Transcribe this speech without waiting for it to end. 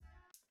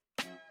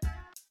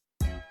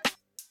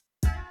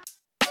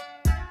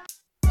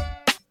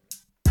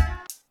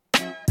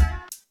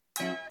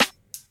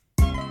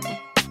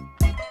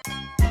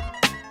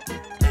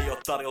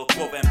tarjol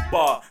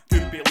kovempaa,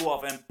 tyyppii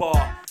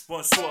luovempaa.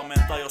 Voin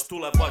suomentaa, jos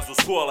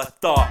tulevaisuus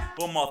huolettaa.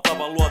 Omal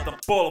taval luotan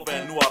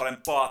polveen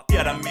nuorempaa.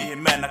 Tiedän mihin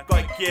mennä,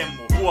 kaikkien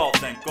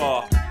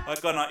huoltenkaa.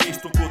 Aikanaan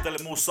istuin,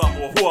 kuuntelin musaa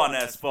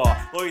huonees vaan.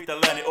 Loin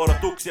itelleni,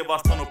 odotuksii,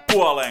 vastannut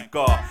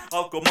puoleenkaa.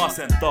 Alko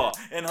masentaa,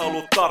 en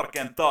halua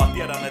tarkentaa.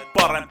 Tiedän et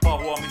parempaa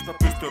huomista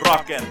pysty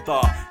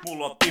rakentaa.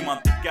 Mulla on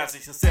timantti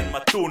käsis ja sen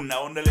mä tunne.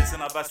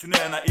 Onnellisena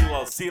väsyneenä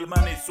illalla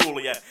silmäni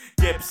suljen.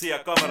 Kepsi ja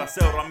kamera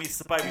seuraa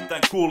missä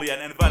päivittäin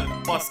kuljen. En välitä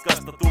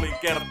paskasta, tulin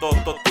kertoo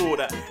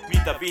totuuden.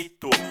 Mitä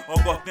vittu,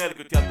 on koht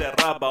 40 ja teen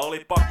räbä.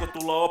 Oli pakko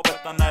tulla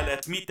opettaa näille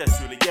et miten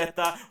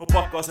syljetää. On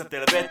pakko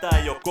asenteelle vetää,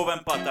 ei oo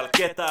kovempaa täällä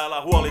ketään.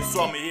 Älä huoli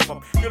Suomi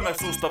hiphop, kyllä me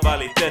susta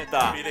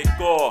välitetään. Biitti,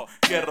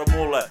 kerro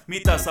mulle,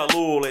 mitä sä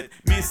luulit?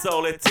 Missä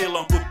olit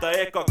silloin, kun tää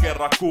eka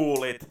kerran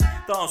kuulit?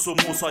 Tää on sun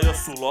musa,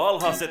 jos sulla on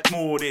alhaiset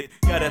moodit.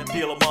 Kädet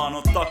ilmaan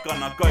on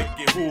takana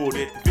kaikki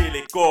huudit.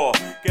 Biitti,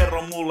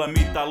 kerro mulle,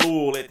 mitä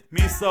luulit?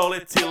 Missä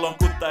olit silloin,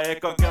 kun tää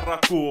eka kerran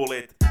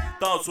kuulit?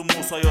 Tää on sun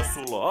musa, jos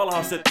sulla on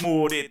alhaiset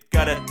moodit.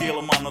 Kädet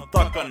ilmaan on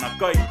takana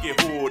kaikki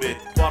huudit.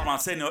 Varmaan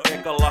sen jo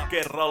ekalla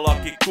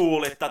kerrallakin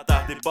kuulit. Tää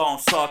tähti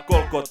bounceaa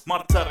kolkot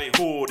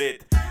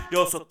martsarihuudit.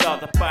 Jos oot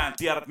täältä päin,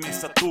 tiedät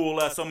missä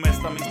tuulee. Se on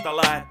mesta mistä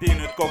lähettiin,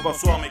 nyt koko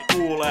Suomi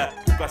kuulee.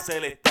 Kuka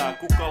selittää,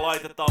 kuka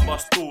laitetaan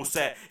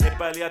vastuuseen?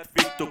 Epäilijät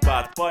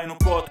vittupäät,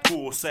 painukoot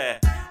kuusee.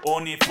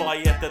 On niin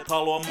flyet, et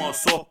halua mua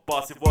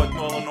soppaasi. Voit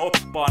nuolla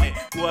oppaani,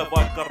 lue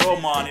vaikka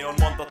romaani. On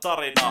monta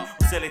tarinaa,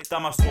 on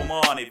selittämässä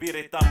omaani.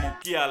 Viritän mun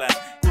kielen,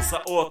 kun sä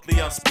oot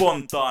liian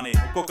spontaani.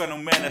 On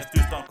kokenut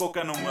menestystä, on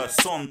kokenut myös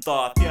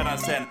sontaa.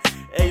 Tiedän sen,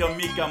 ei on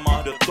mikään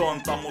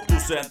mahdotonta. Mut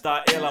usein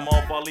tää elämä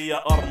on vaan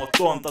liian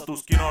armotonta.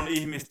 Tuskin on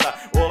ihmistä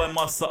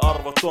olemassa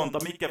arvotonta.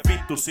 Mikä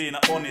vittu siinä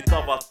on niin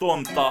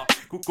tavatonta?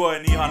 Kun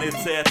koen ihan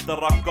itse, että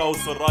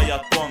rakkaus on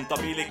rajatonta.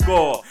 Biitti,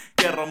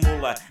 kerro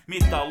mulle,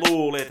 mitä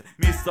luulit?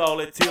 Missä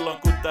olit silloin,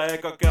 kun tää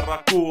eka kerran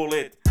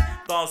kuulit?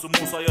 Tää on sun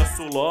musa, jos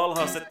sulla on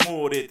alhaiset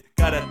moodit.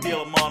 Kädet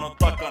ilmaan on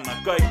takana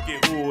kaikki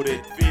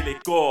huudit.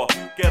 Biitti,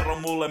 kerro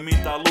mulle,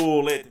 mitä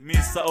luulit?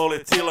 Missä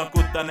olit silloin,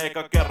 kun tän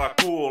eka kerran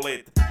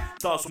kuulit?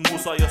 Tää on sun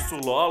musa, jos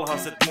sulla on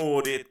alhaiset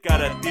moodit.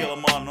 Kädet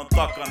ilmaan on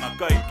takana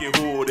kaikki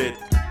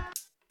huudit.